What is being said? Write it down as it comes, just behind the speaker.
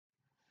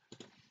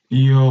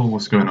Yo,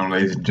 what's going on,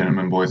 ladies and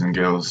gentlemen, boys and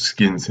girls?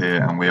 Skins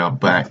here, and we are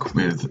back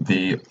with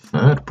the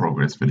third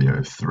progress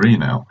video, 3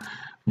 now.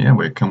 Yeah,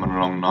 we're coming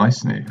along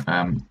nicely.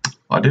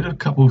 I did a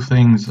couple of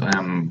things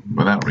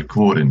without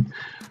recording,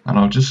 and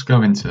I'll just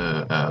go into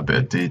a bit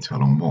of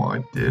detail on what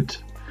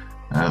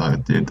I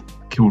did.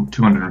 Killed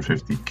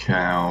 250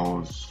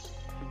 cows.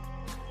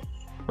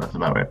 That's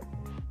about it.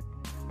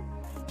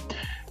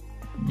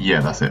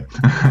 Yeah, that's it.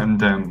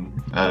 And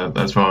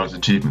as far as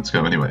achievements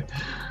go, anyway.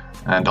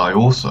 And I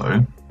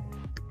also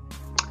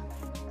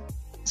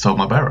sold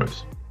my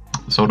barrows.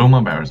 Sold all my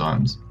barrows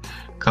items.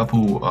 A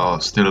couple are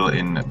still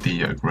in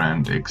the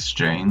Grand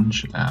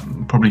Exchange.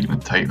 Probably going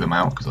to take them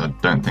out because I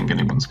don't think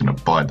anyone's going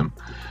to buy them.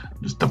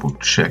 Just double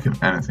check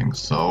if anything's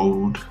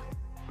sold.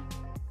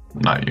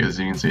 No, as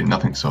you can see,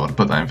 nothing sold. I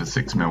put that in for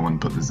 6 mil and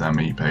put the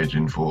Zami page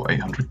in for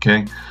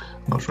 800k.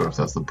 Not sure if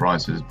that's the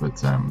prices,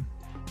 but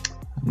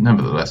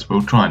nevertheless,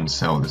 we'll try and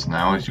sell this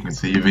now. As you can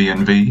see,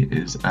 VNV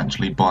is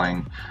actually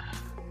buying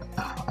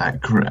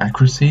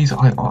accuracies.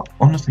 I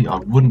honestly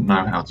wouldn't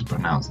know how to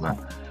pronounce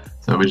that,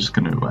 so we're just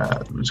gonna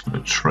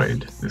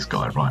trade this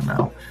guy right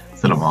now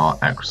instead of our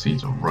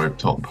accuracies or rope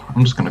top.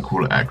 I'm just gonna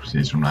call it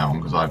accuracies from now on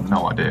because I have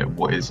no idea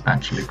what it's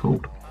actually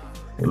called.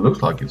 It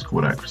looks like it's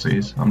called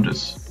accuracies. I'm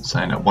just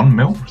saying it. 1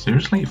 mil?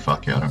 Seriously?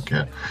 Fuck it, I don't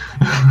care.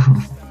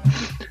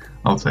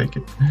 I'll take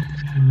it.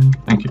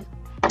 Thank you.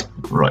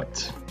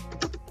 Right.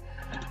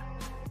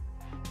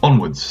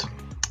 Onwards.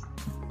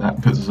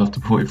 That puts us up to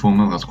 44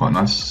 mil. That's quite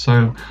nice.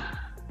 So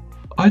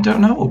I don't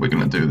know what we're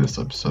going to do this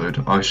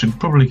episode. I should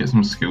probably get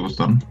some skills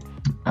done.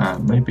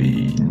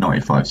 Maybe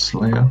 95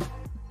 Slayer.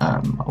 I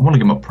want to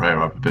get my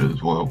prayer up a bit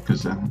as well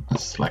because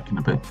that's slacking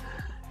a bit.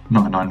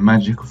 99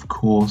 Magic, of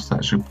course.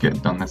 That should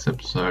get done this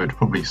episode.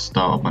 Probably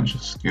start a bunch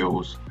of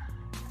skills.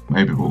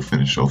 Maybe we'll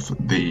finish off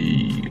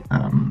the...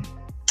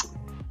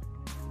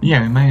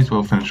 yeah, we may as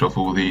well finish off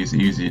all these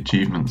easy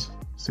achievements,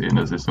 seeing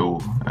as it's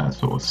all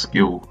sort of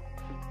skill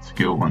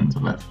ones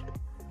are left.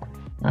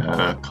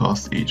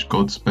 Cast each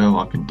god spell,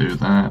 I can do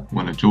that.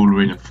 Win a duel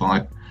arena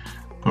fight,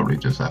 probably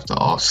just have to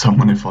ask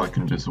someone if I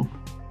can just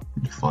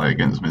fight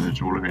against me in the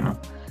duel arena.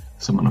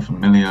 Summon a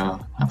familiar,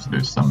 have to do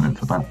something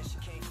for that.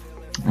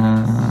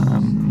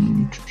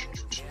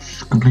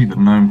 Complete the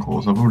gnome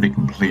course. I've already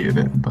completed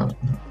it, but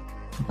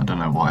I don't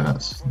know why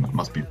that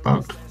must be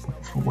bugged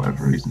for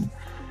whatever reason.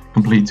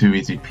 Complete 2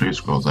 easy clue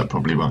scrolls. I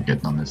probably won't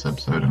get done this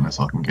episode unless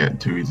I can get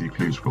 2 easy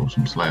clue scrolls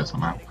from Slayer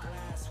somehow.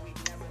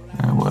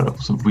 What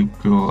else have we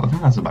got? I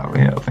think that's about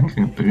it. I think I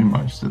can do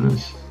most of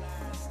this.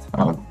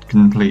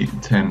 Complete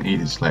 10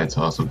 easy Slayer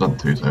tasks. I've done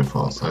 2 so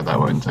far, so that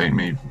won't take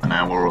me an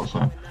hour or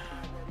so.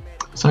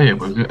 So yeah,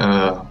 we'll get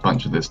a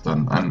bunch of this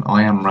done, and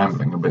I am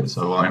rambling a bit,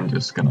 so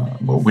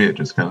we're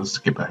just gonna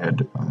skip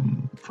ahead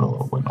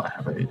for when I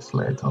have a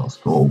Slayer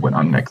task or when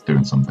I'm next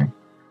doing something.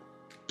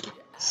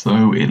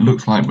 So it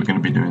looks like we're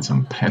going to be doing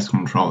some pest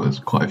control. There's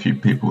quite a few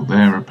people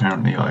there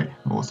apparently. I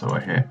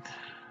hear.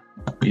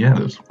 But yeah,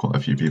 there's quite a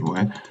few people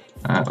here.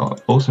 I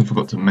also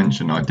forgot to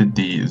mention I did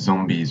the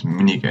zombies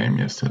minigame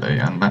yesterday,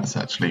 and that's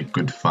actually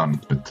good fun.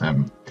 But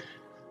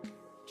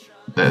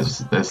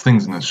there's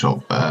things in the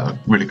shop,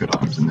 really good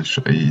items in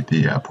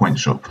the point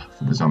shop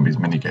for the zombies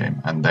minigame,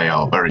 and they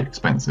are very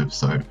expensive.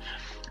 So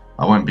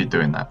I won't be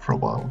doing that for a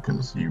while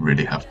because you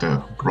really have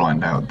to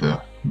grind out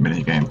the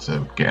minigame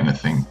to get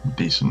anything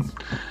decent.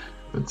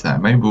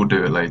 But maybe we'll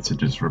do it later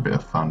just for a bit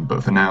of fun.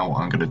 But for now,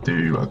 I'm going to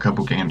do a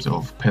couple games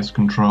of pest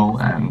control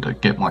and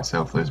get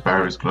myself those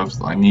barrows gloves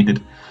that I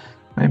needed.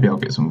 Maybe I'll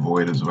get some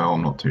void as well,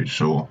 I'm not too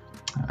sure.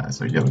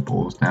 So yellow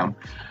balls down.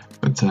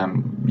 But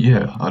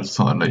yeah, I just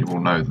thought I'd let you all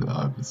know that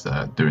I was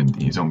doing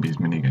the zombies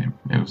minigame.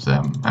 It was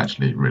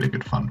actually really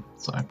good fun.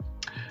 So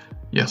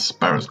yes,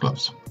 barrows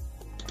gloves.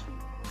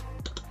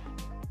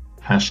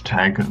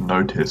 Hashtag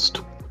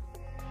noticed.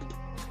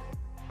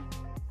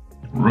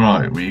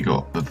 Right, we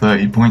got the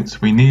 30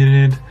 points we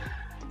needed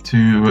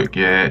to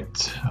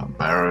get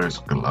Barrow's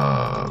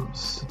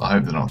gloves. I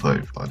hope they're not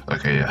 35.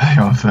 Okay, yeah,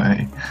 they are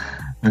 30.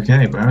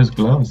 Okay, Barrow's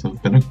gloves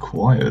have been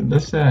acquired.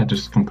 Let's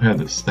just compare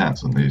the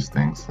stats on these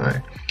things. So,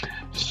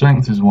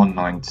 strength is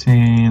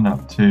 119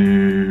 up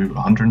to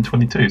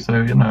 122.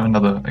 So, you know,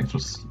 another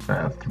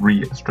extra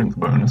 3 strength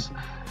bonus.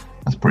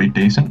 That's pretty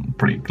decent.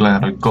 Pretty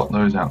glad I got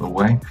those out of the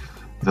way.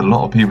 There's a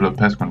lot of people at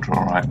pest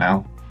control right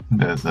now.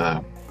 There's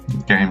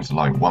games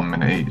like 1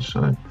 minute each,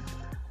 so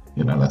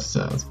you know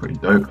that's pretty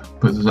dope.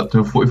 Puts us up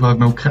to a 45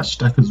 mil cash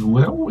stack as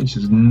well, which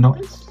is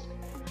nice.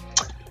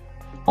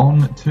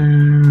 On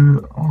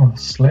to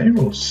Slayer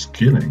or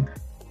skilling.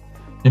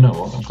 You know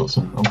what? I've got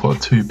a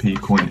 2p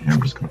coin here.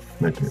 I'm just gonna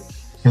flip it.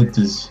 Heads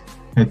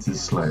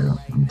is Slayer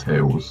and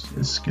tails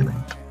is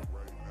skilling.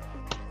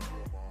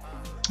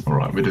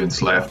 Alright, we're doing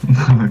Slayer.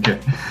 Okay,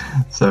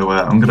 so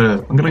I'm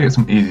gonna get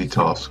some easy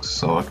tasks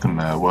so I can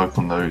work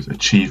on those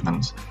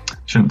achievements.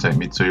 Shouldn't take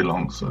me too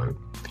long, so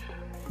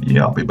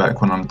yeah, I'll be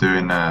back when I'm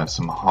doing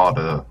some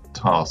harder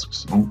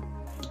tasks. Oh,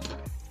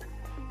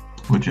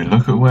 would you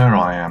look at where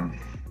I am?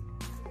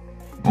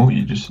 Oh,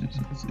 you just...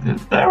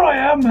 There I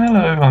am, hello,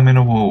 I'm in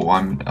a wall.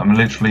 I'm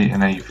literally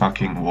in a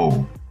fucking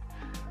wall.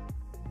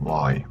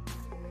 Why?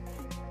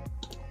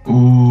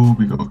 Ooh,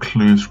 we got a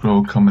clue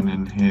scroll coming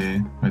in here.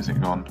 Where's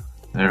it gone?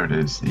 There it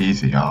is.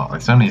 Easy. Ah,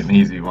 it's only an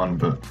easy one,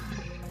 but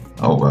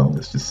oh well.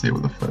 Let's just see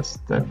what the first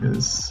step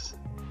is.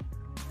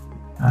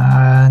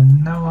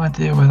 No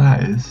idea where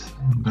that is.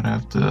 I'm gonna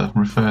have to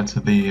refer to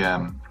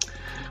the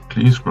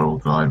clue scroll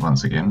guide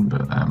once again,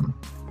 but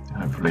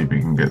hopefully we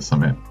can get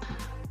something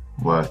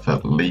worth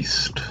at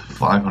least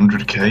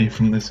 500k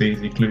from this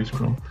easy clue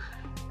scroll.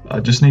 I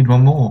just need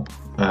one more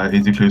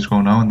easy clue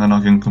scroll now, and then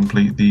I can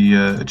complete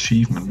the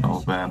achievement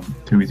of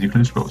 2 easy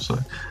clue scrolls. So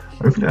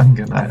hopefully I can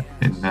get that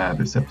in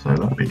this episode.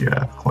 That'd be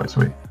quite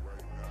sweet.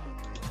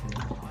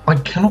 I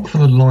cannot for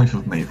the life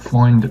of me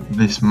find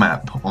this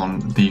map on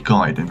the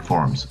guide in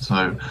forums,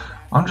 so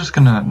I'm just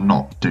gonna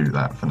not do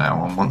that for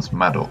now. And once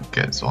Maddock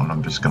gets on,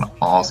 I'm just gonna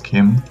ask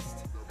him,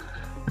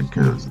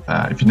 because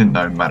if you didn't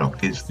know,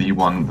 Maddock is the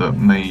one that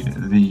made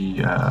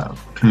the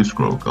clue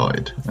scroll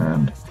guide,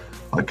 and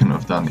I couldn't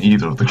have done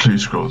either of the clue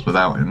scrolls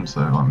without him,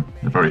 so I'm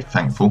very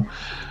thankful.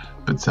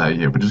 But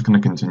yeah, we're just going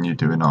to continue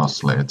doing our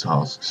Slayer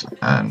tasks,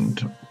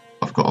 and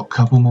I've got a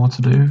couple more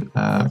to do,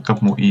 a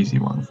couple more easy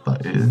ones,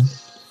 that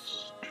is.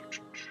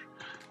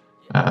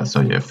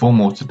 So yeah, 4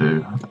 more to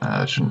do,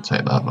 shouldn't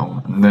take that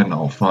long, and then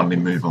I'll finally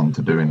move on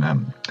to doing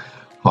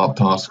hard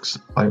tasks.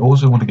 I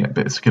also want to get a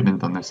bit of skilling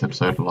done this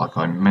episode, like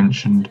I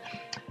mentioned.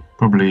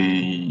 I'll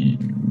probably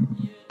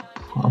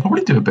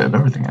do a bit of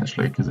everything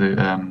actually, because it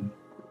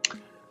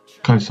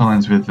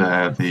cosigns with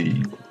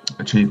the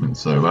achievements,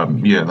 so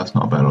yeah, that's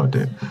not a bad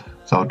idea.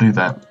 So I'll do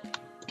that,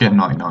 get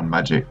 99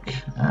 magic,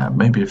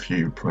 maybe a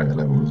few prayer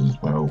levels as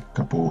well, a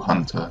couple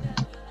hunter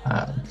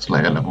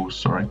slayer levels,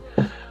 sorry,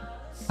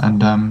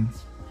 and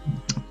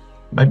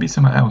maybe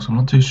something else, I'm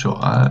not too sure.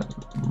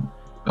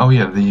 Oh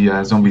yeah,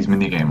 the zombies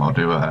minigame, I'll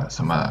do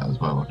some of that as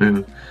well.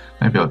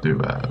 Maybe I'll do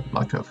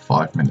like a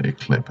 5-minute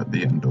clip at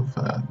the end of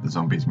the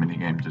zombies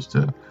minigame, just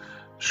to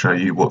show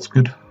you what's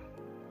good.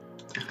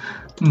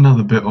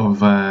 Another bit of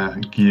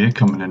gear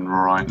coming in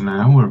right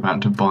now. We're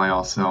about to buy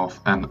ourselves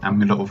an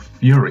Amulet of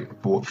Fury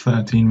for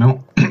 13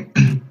 mil.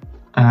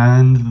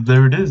 And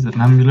there it is, an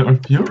Amulet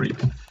of Fury.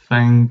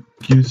 Thank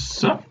you,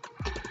 sir.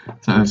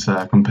 So let's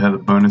compare the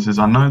bonuses.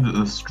 I know that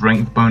the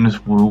strength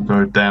bonus will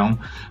go down,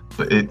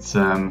 but it's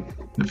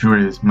the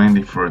Fury is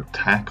mainly for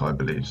attack, I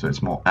believe, so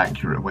it's more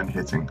accurate when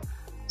hitting.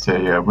 So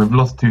yeah, we've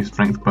lost 2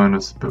 strength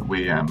bonus, but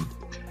we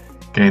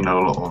gain a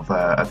lot of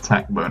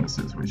attack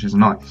bonuses, which is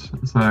nice.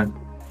 So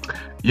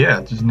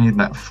yeah, just need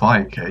that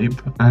fire cape,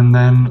 and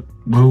then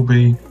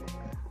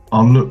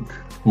our look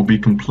will be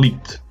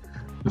complete.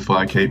 The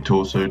fire cape,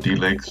 torso,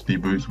 D-legs,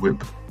 D-boots,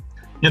 whip.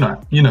 You know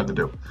the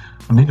deal.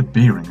 I need a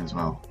B-ring as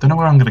well. Don't know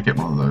where I'm going to get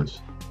one of those.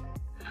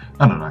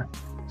 I don't know.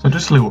 So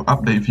just a little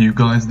update for you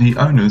guys. The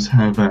owners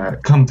have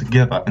come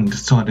together and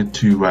decided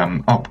to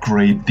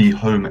upgrade the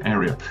home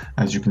area.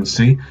 As you can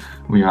see,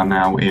 we are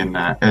now in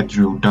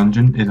Edgeville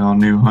Dungeon, is our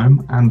new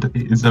home, and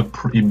it is a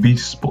pretty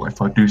beast spot,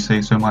 if I do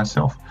say so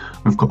myself.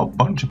 We've got a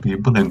bunch of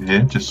people in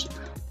here just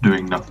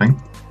doing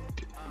nothing.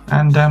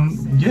 And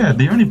yeah,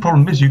 the only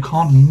problem is you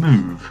can't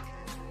move.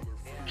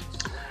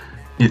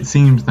 It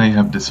seems they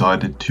have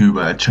decided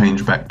to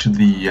change back to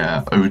the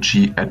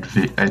OG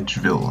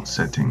Edgeville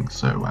setting,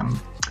 so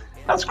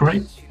that's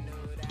great.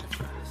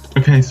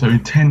 Okay, so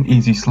 10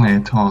 easy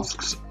Slayer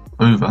tasks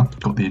over,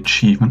 got the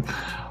achievement.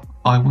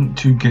 I want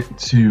to get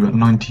to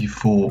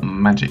 94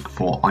 magic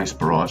for Ice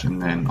Barrage,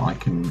 and then I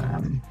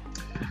can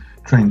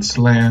train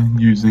Slayer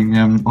using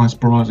Ice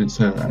Barrage. It's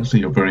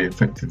actually a very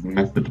effective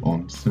method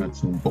on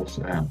certain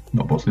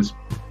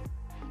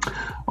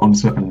on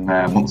certain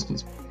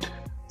monsters.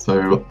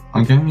 So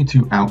I'm going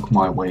to alch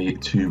my way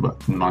to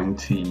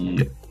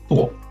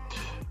 94,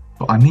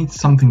 but I need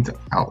something to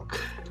alch,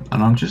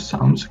 and I'm just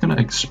going to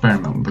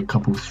experiment with a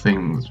couple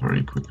things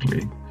very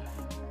quickly.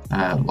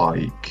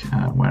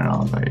 Where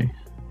are they?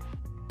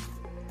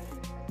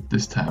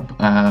 This tab.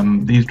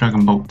 These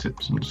Dragon Bolt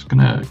tips. I'm just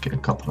going to get a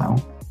couple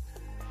out.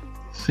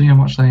 See how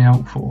much they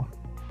alch for.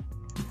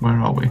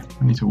 Where are we?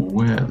 We need to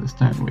wear this,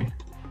 don't we?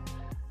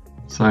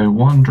 So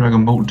 1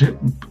 Dragon Bolt tip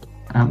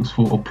alchs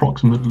for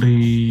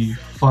approximately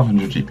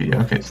 500 GP.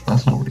 Okay, so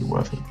that's not really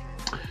worth it.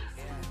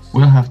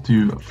 We'll have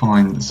to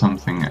find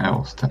something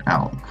else to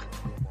alch.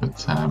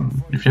 But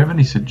if you have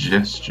any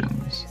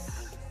suggestions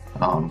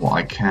on what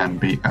I can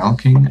be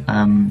alching,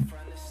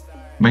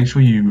 make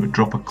sure you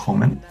drop a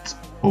comment,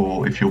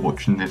 or if you're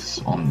watching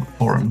this on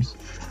forums,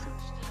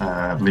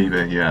 leave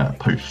a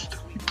post,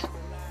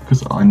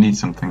 because I need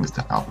some things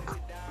to alch.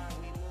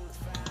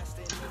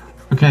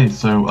 Okay,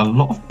 so a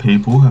lot of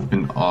people have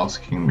been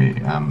asking me,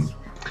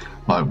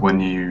 like, when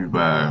you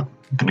gonna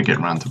get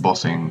around to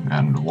bossing,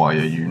 and why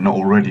are you not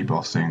already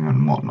bossing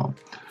and whatnot.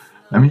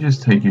 Let me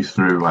just take you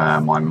through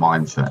my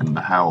mindset and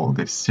how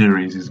this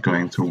series is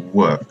going to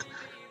work.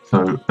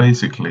 So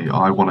basically,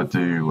 I want to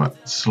do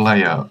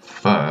Slayer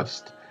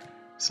first,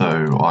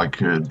 so I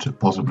could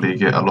possibly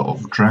get a lot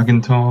of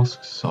dragon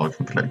tasks, so I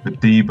can collect the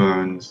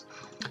D-bones,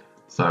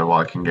 so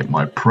I can get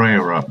my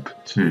prayer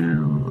up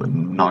to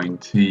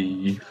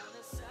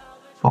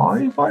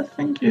 95, I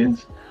think it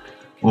is.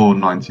 or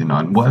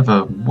 99,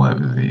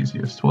 whatever's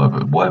easiest,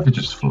 whatever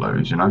just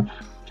flows, you know.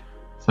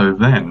 So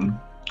then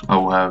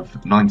I'll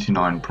have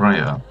 99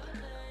 prayer.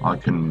 I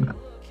can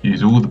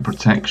use all the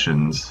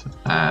protections,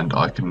 and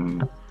I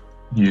can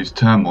use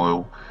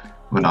turmoil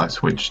when I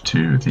switch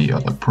to the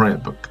other prayer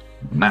book.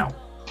 Now,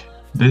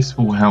 this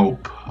will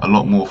help a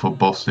lot more for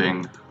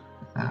bossing.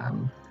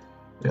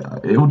 Yeah,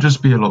 it will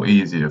just be a lot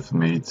easier for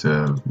me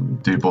to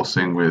do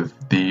bossing with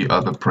the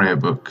other prayer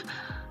book,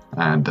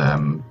 and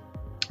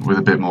with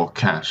a bit more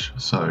cash.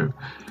 So,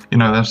 you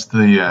know, that's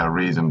the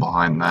reason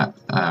behind that.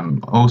 I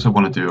also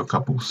want to do a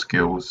couple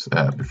skills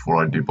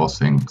before I do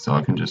bossing, so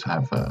I can just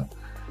have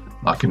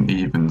like an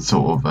even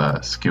sort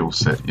of skill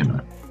set, you know.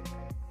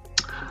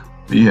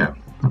 But yeah,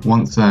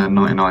 once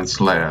 99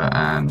 Slayer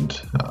and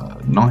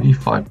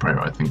 95 Prayer,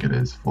 I think it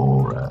is,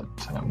 for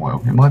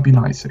Turmoil. It might be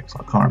 96,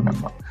 I can't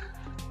remember.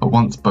 But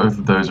once both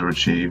of those are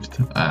achieved,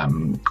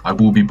 I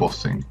will be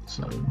bossing,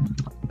 so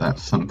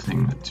that's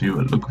something to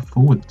look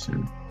forward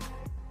to.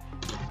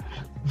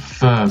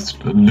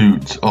 First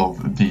loot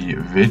of the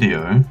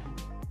video.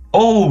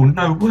 Oh,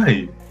 no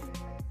way!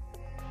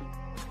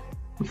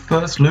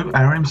 First loot,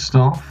 Arium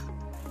Staff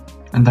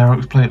and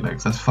Darok's Plate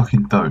Legs. That's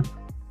fucking dope.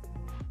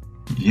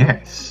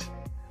 Yes!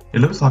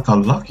 It looks like our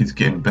luck is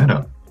getting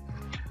better.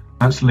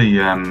 Actually,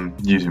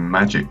 using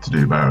magic to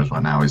do barrows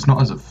right now is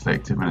not as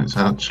effective, and it's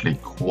actually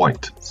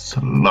quite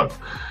slow.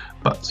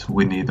 But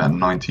we need that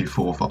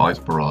 94 for Ice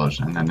Barrage,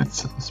 and then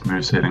it's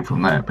smooth sailing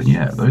from there. But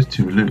yeah, those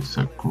two loots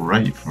are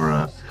great for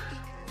a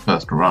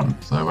first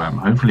run. So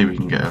hopefully we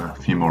can get a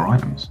few more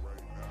items.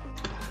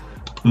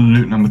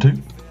 Loot number 2.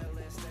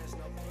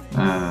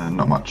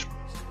 Not much.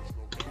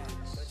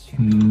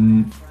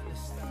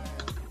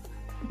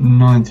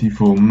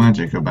 94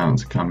 magic about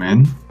to come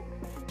in.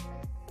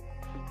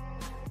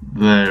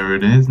 There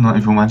it is,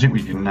 94 magic.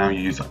 We can now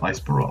use Ice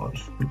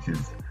Barrage, which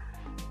is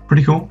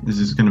pretty cool. This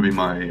is going to be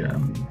my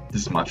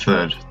this is my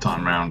third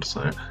time round,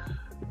 so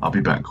I'll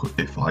be back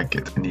if I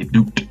get any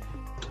loot.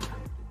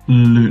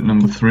 Loot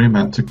number 3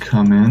 about to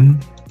come in.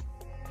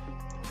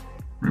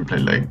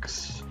 Replay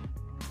legs.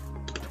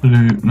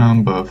 Loot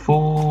number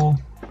 4.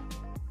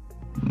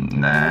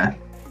 Nah.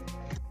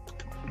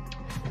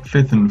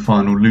 5th and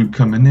final loot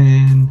coming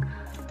in.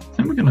 I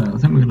think we're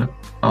gonna.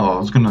 Oh, I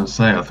was gonna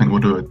say I think we'll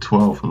do a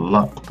 12 for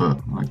luck, but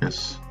I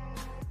guess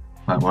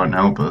that won't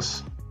help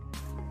us.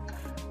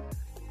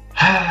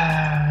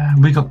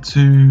 We got to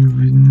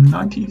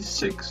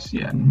 96,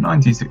 yeah,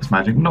 96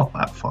 magic, not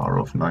that far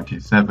off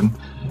 97.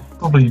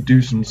 Probably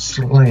do some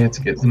Slayer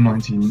to get to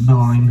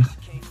 99.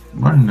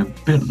 Running a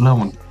bit low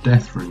on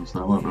death runes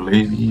though, I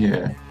believe.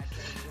 Yeah.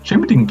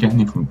 Shame we didn't get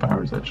any from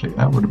barrows actually.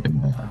 That would have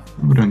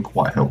been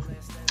quite helpful.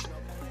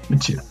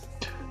 But yeah,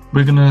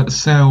 we're gonna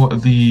sell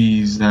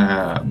these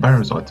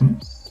barrows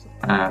items,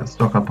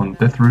 stock up on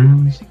death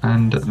runes,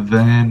 and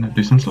then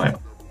do some Slayer.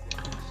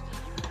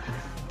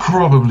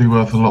 Probably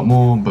worth a lot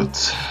more,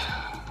 but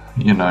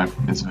you know,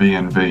 it's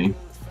VNV,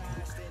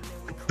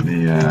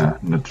 the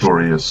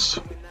notorious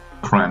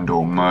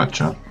Crandor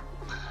mercher.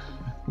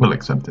 We'll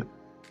accept it.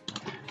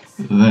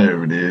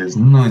 There it is,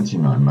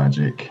 99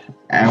 magic,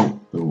 out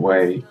the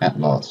way at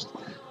last.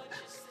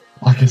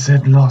 Like I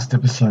said last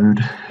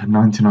episode,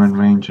 99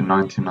 range and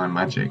 99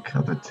 magic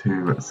are the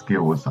two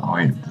skills that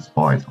I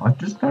despise. I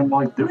just don't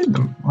like doing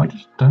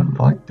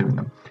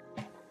them.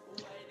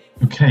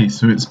 Okay,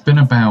 so it's been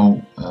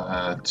about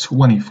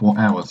 24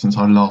 hours since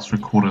I last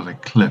recorded a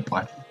clip.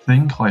 I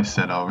think I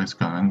said I was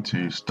going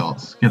to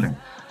start skilling,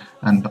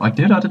 and I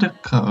did. I did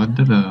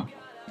a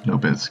little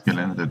bit of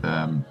skilling. I did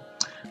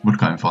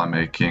woodcutting, fire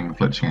making,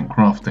 fletching, and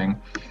crafting.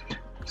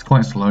 It's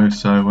quite slow,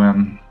 so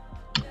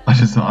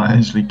I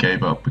actually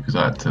gave up because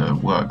I had to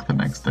work the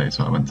next day,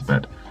 so I went to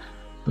bed.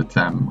 But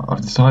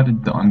I've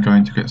decided that I'm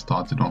going to get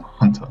started on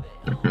Hunter,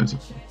 because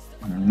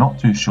I'm not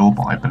too sure,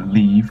 but I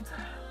believe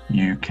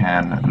you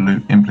can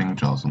loot impling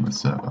jars on this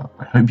server.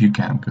 I hope you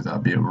can, because that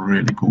would be a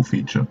really cool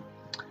feature.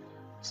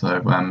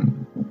 So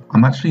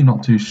I'm actually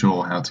not too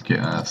sure how to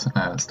get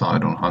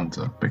started on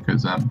Hunter,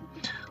 because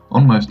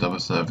on most other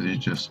servers you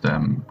just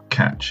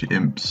catch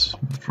imps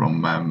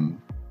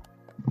from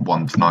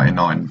 1 to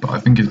 99, but I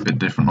think it's a bit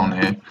different on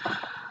here.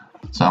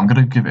 So I'm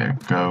going to give it a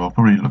go. I'll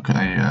probably look at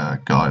a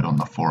guide on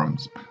the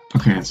forums.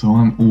 Okay, so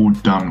I'm all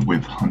done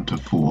with Hunter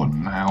 4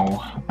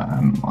 now.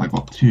 I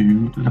got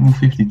to level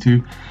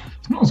 52.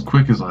 It's not as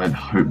quick as I had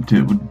hoped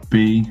it would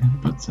be,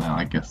 but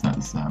I guess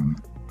that's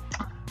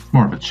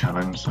more of a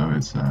challenge, so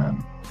it's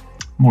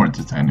more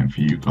entertaining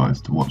for you guys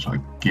to watch, I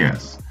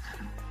guess.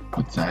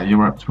 But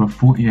you're up to a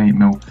 48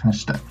 mil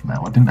cash stack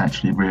now. I didn't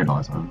actually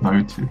realise I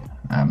voted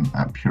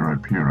at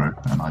Puro,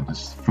 and I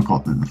just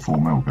forgot that the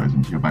 4 mil goes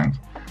into your bank.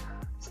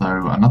 So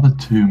another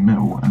 2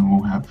 mil, and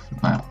we'll have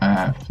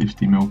that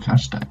 50 mil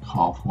cash stack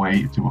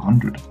halfway to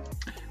 100.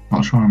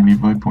 Not sure how many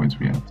vote points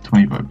we have.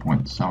 20 vote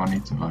points, so I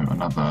need to vote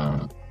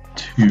another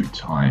 2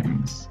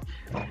 times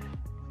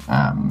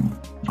on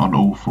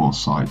all 4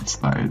 sites,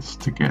 that is,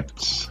 to get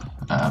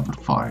the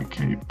fire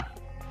cape.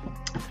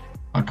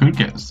 I could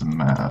get some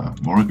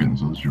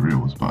Morgans or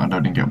Zuriels, but I'd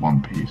only get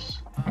one piece.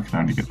 I can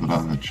only get the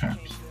other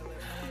chaps.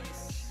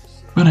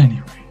 But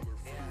anyway,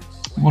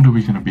 what are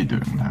we going to be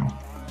doing now?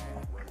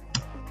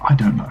 I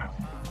don't know.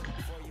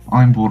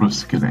 I'm bored of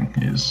skilling.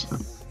 It's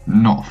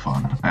not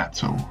fun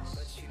at all.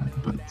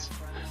 But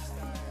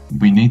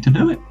we need to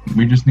do it.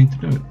 We just need to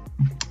do it.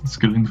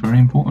 Skilling's very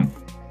important.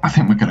 I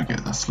think we're going to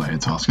get the Slayer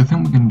task. I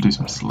think we're going to do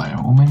some Slayer,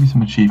 or maybe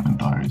some achievement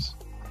diaries.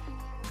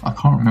 I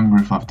can't remember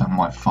if I've done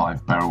my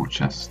 5 barrel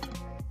chest.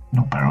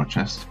 Not barrel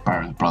chest,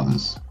 Barrow's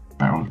brothers.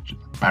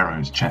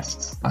 Barrow's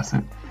chests, that's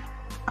it.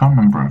 Can't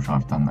remember if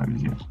I've done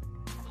those yet.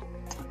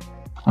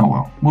 Oh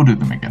well, we'll do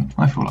them again.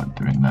 I feel like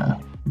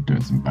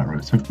doing some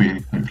barrows.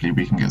 Hopefully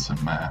we can get some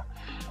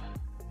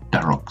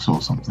Daroks or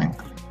something,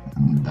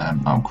 and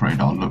upgrade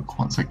our look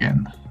once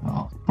again.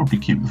 I'll probably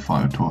keep the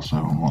fire torso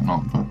and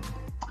whatnot, but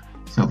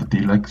sell the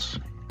D-legs.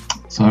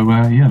 So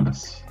yeah,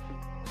 let's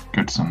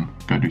go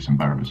do some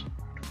barrows.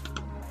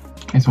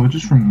 Okay, so I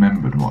just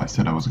remembered what I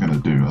said I was going to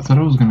do. I said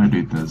I was going to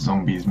do the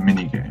zombies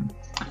minigame.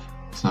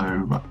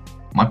 So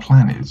my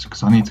plan is,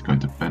 because I need to go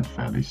to bed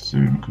fairly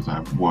soon, because I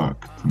have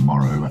work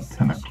tomorrow at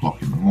 10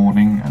 o'clock in the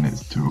morning and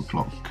it's 2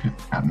 o'clock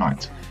at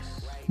night.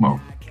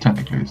 Well,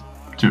 technically it's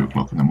 2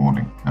 o'clock in the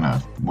morning and I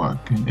have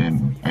work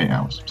in 8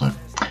 hours. So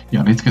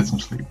yeah, I need to get some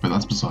sleep, but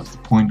that's besides the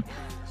point.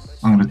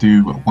 I'm going to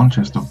do 1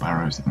 chest of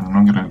barrows, and then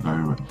I'm going to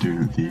go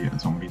do the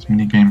zombies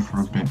minigame for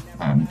a bit,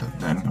 and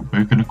then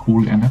we're going to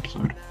call it an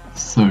episode.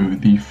 So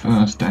the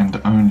first and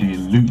only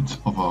loot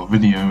of our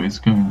video is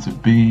going to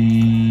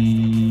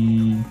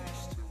be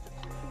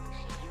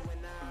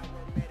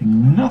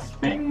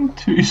nothing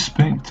too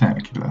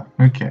spectacular.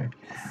 Okay,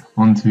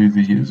 on to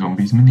the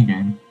zombies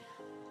minigame.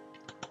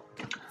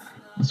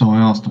 So I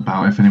asked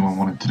about if anyone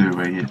wanted to do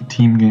a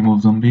team game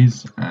of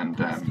zombies, and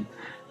the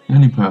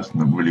only person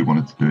that really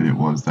wanted to do it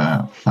was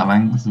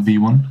Phalanx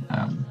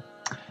V1.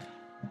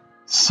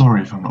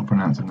 Sorry if I'm not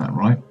pronouncing that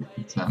right,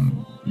 but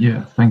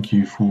yeah, thank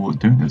you for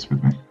doing this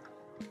with me.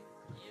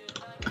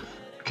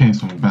 Okay,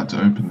 so I'm about to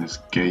open this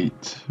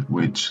gate,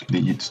 which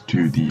leads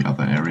to the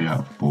other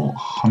area for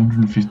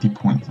 150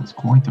 points. That's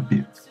quite a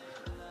bit.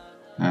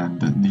 And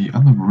the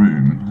other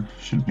room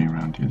should be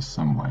around here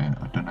somewhere.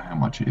 I don't know how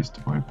much it is to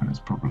open. It's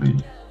probably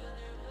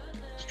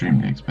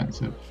extremely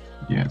expensive.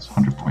 Yeah, it's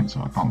 100 points,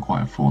 so I can't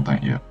quite afford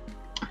that yet.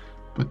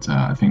 But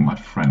I think my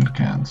friend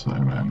can, so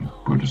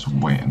we'll just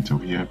wait until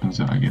he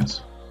opens it, I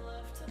guess.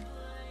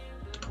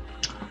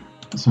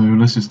 So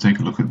let's just take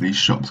a look at these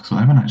shops, because I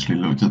haven't actually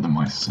looked at them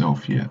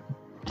myself yet.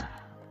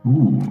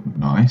 Ooh,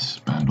 nice.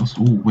 Bandos.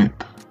 Ooh,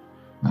 whip.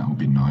 That would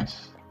be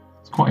nice.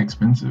 It's quite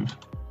expensive.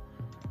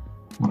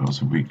 What else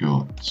have we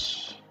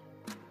got?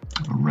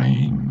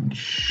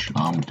 Range.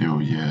 Armadillo,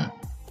 yeah.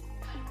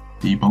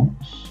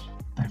 D-bolts.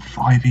 They're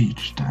 5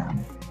 each,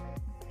 damn.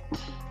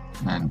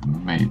 And the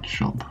maid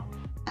shop.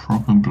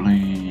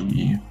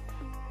 Probably...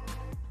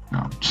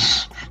 no,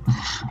 just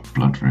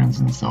blood runes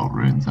and soul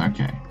runes,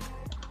 okay.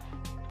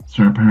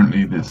 So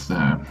apparently this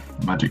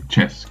magic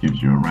chest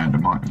gives you a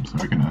random item, so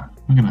we're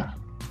gonna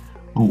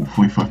oh,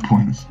 45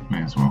 points,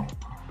 may as well.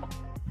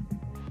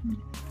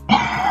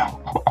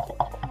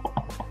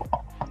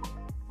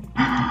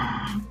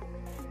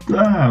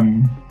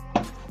 Damn!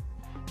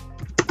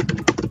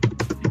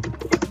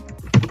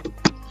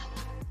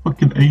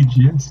 Fucking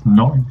AGS,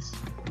 nice.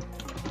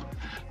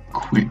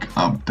 Quick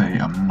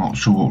update, I'm not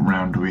sure what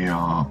round we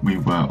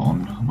were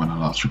on when I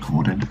last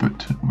recorded,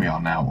 but we are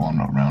now on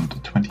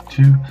round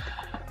 22.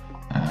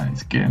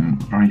 It's getting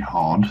very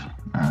hard,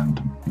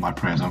 and my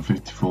prayer's on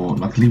 54.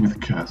 Luckily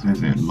with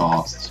curses it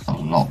lasts a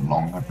lot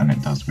longer than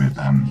it does with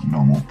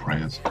normal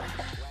prayers,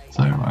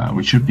 so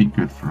we should be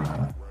good for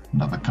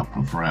another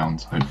couple of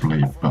rounds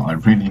hopefully, but I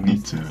really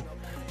need to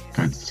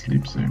go to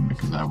sleep soon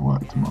because I have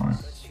work tomorrow.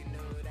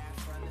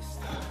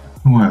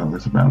 Well,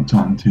 it's about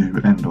time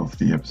to end off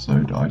the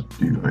episode. I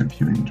do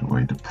hope you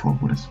enjoyed the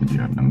progress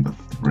video number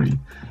 3.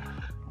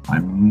 I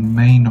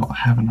may not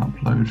have an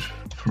upload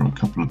for a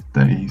couple of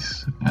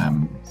days,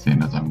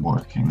 seeing as I'm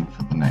working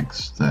for the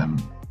next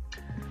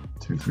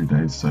 2-3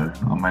 days, so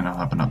I may not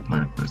have an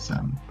upload, but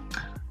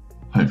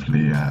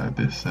hopefully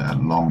this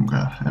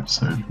longer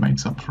episode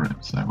makes up for it.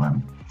 So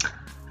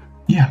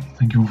yeah,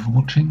 thank you all for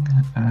watching,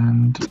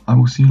 and I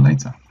will see you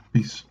later.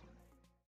 Peace.